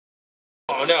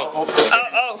Oh no.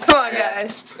 Oh, come on,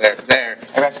 guys. There.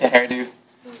 I got your hairdo.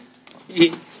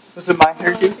 Was it my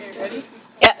hairdo? Okay, ready?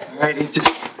 Yeah. Alrighty, let's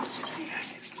just see how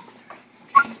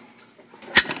it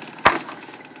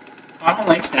I don't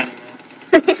like standing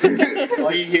there.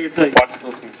 All you hear is like, Watch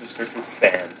those things just start to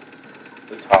expand.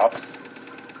 The tops.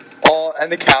 Oh,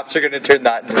 and the caps are gonna turn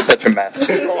that into such a mess.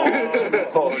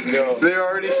 Oh no. They're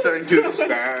already starting to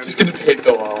expand. Just gonna paint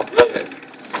the wall.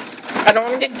 I don't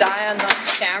want to die on the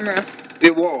camera.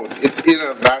 It won't. It's in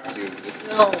a vacuum.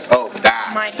 It's, No. Oh,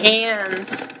 that. My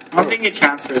hands. I don't think it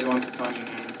transfers once it's on your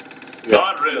hand.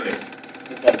 Not really.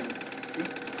 It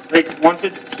doesn't. Like, once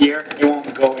it's here, it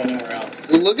won't go anywhere else.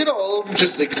 Look at all of them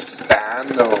just expand,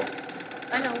 though.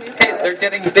 I know. We Hey, they're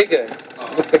getting bigger.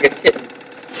 Looks like a kitten.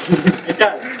 It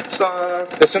does. So,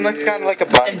 This one looks kind of like a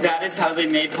button. And that is how they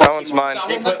made Pokemon. That one's mine.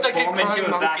 They That one put looks like a foam into crying a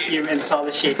monkey. vacuum and saw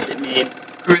the shapes it made.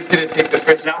 Who's gonna take the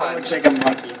first That one looks punch? like a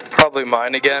monkey. Probably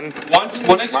mine again. Once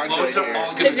one Mine's explodes, right they're here.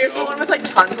 all gonna Is yours the go. one with like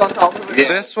tons on top of it? Yeah.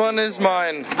 This one is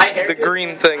mine. My hair The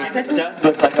green thing. It does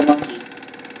look like a monkey.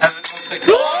 And it looks like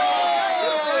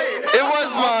It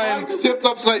was mine. mine's tipped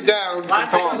upside down for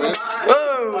Mine's Thomas.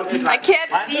 Whoa! I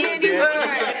can't Mine's see so good. anymore.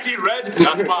 I see red.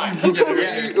 That's mine. When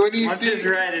you Once see it's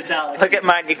red, it's Alex. Look at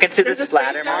mine. You can see the There's a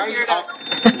splatter space down marks. here mine's to,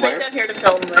 up. there's space Where? down here to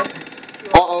film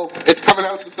with. Uh-oh, it's coming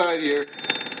out the side here.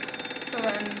 So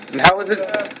then, And how is it?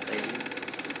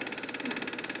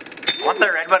 I want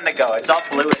the red one to go. It's all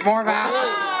blue. More back.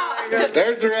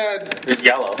 There's the red. There's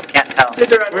yellow. Can't tell. did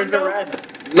the red Where's one the go? red?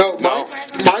 No,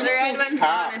 mine's The red still one's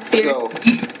capped, on, it's here. so.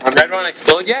 Red one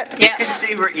explode yet? You Yeah. can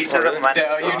see where each of them went. There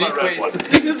are unique red ways one. to.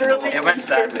 This is really It went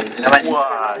sideways. And it went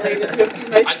Wow.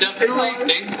 I definitely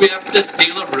think we have to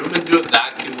steal a room and do a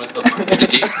vacuum with a bunch of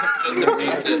these just to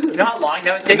paint it. You know how long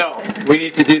that would take? No, we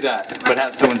need to do that, but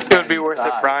have someone. It would be worth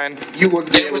it, Brian. You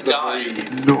wouldn't be They able would to die.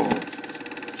 breathe. No.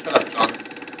 Shut up, John.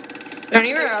 Is there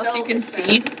anywhere else you can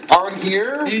see? On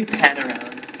here, Maybe pan around.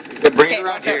 bring Okay, it around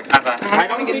watch here. out. I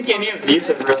don't think any of these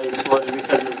have really exploded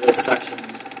because of the suction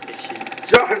issue.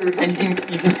 And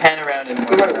you can pan around and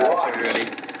more already.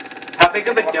 How big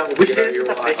of a dough? We should do this with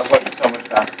the fish. I went so much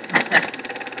faster.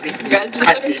 You guys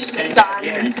just stunned.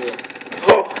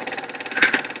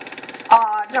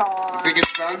 Aw, You dog. think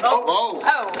it's done? Oh.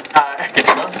 Oh.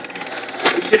 It's not.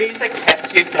 We should use like test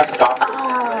tubes and stuff. A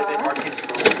little bit more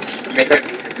control. Make it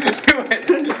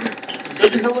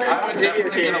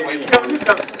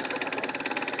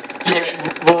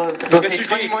We'll say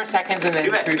 20 more seconds and then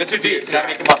Do it. boost This would to be your so I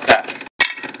make a mustache.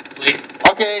 Please.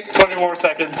 Okay, 20 more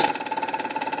seconds.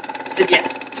 Said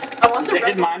yes. I want the Did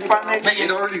red mine finally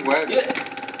It already went.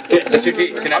 Yeah, Mr.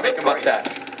 G, can I make a mustache?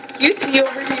 You see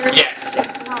over here? Yes.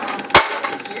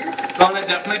 Here? John, I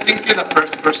definitely think you're the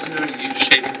first person to use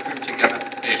shaving cream to get a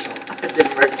facial. It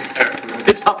didn't work.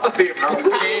 It's all of you, bro.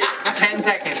 Okay, 10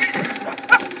 seconds.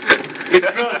 It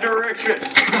feels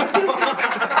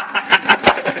delicious.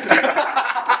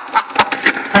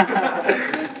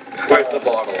 Where's the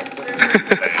bottle?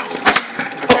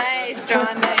 Nice,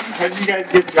 John. Nice. How did you guys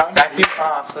get John? Vacuum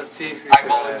off. Let's see if we I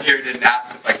volunteered and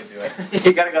asked if I could do it.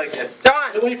 You gotta go like this.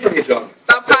 John, Wait for me, John.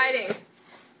 stop hiding.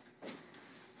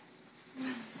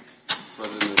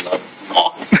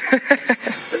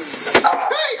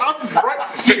 Hey, I'm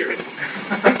right here.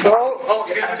 Oh,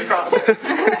 get out of the cross.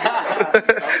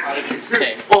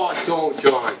 Okay. Oh, don't,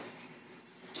 John.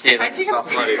 Okay, How'd let's you stop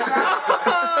get running.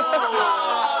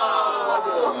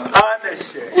 On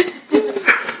this shit.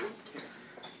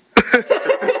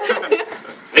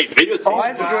 Hey, video thing.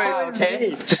 Why is this okay?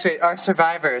 Just wait, our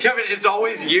survivors. Kevin, it's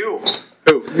always you.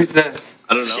 Who's this?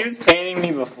 I don't She was painting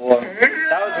me before.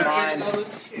 That was mine.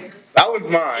 That one's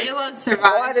mine. Ayla Oh, I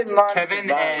survived. didn't want Kevin to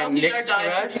survive. and Nick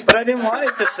survived, But I didn't want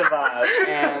it to survive.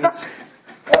 and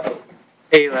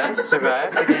Ayla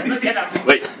survived again. Look at him.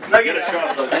 Wait, I gotta show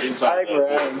off those I inside. like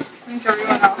rounds. I think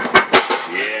everyone else.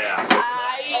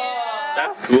 Yeah. Yeah.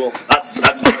 That's cool. That's Look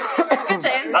at the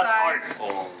That's inside. art.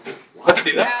 Oh. Let's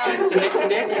see that. Alex.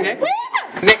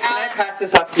 Nick, can I pass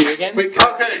this off to you again? Wait,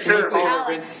 okay, sure. Can you Alex.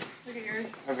 rinse, Look at yours.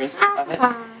 rinse of it?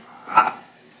 Ah,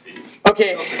 see.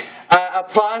 Okay,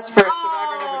 applause for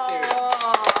survivor number 2.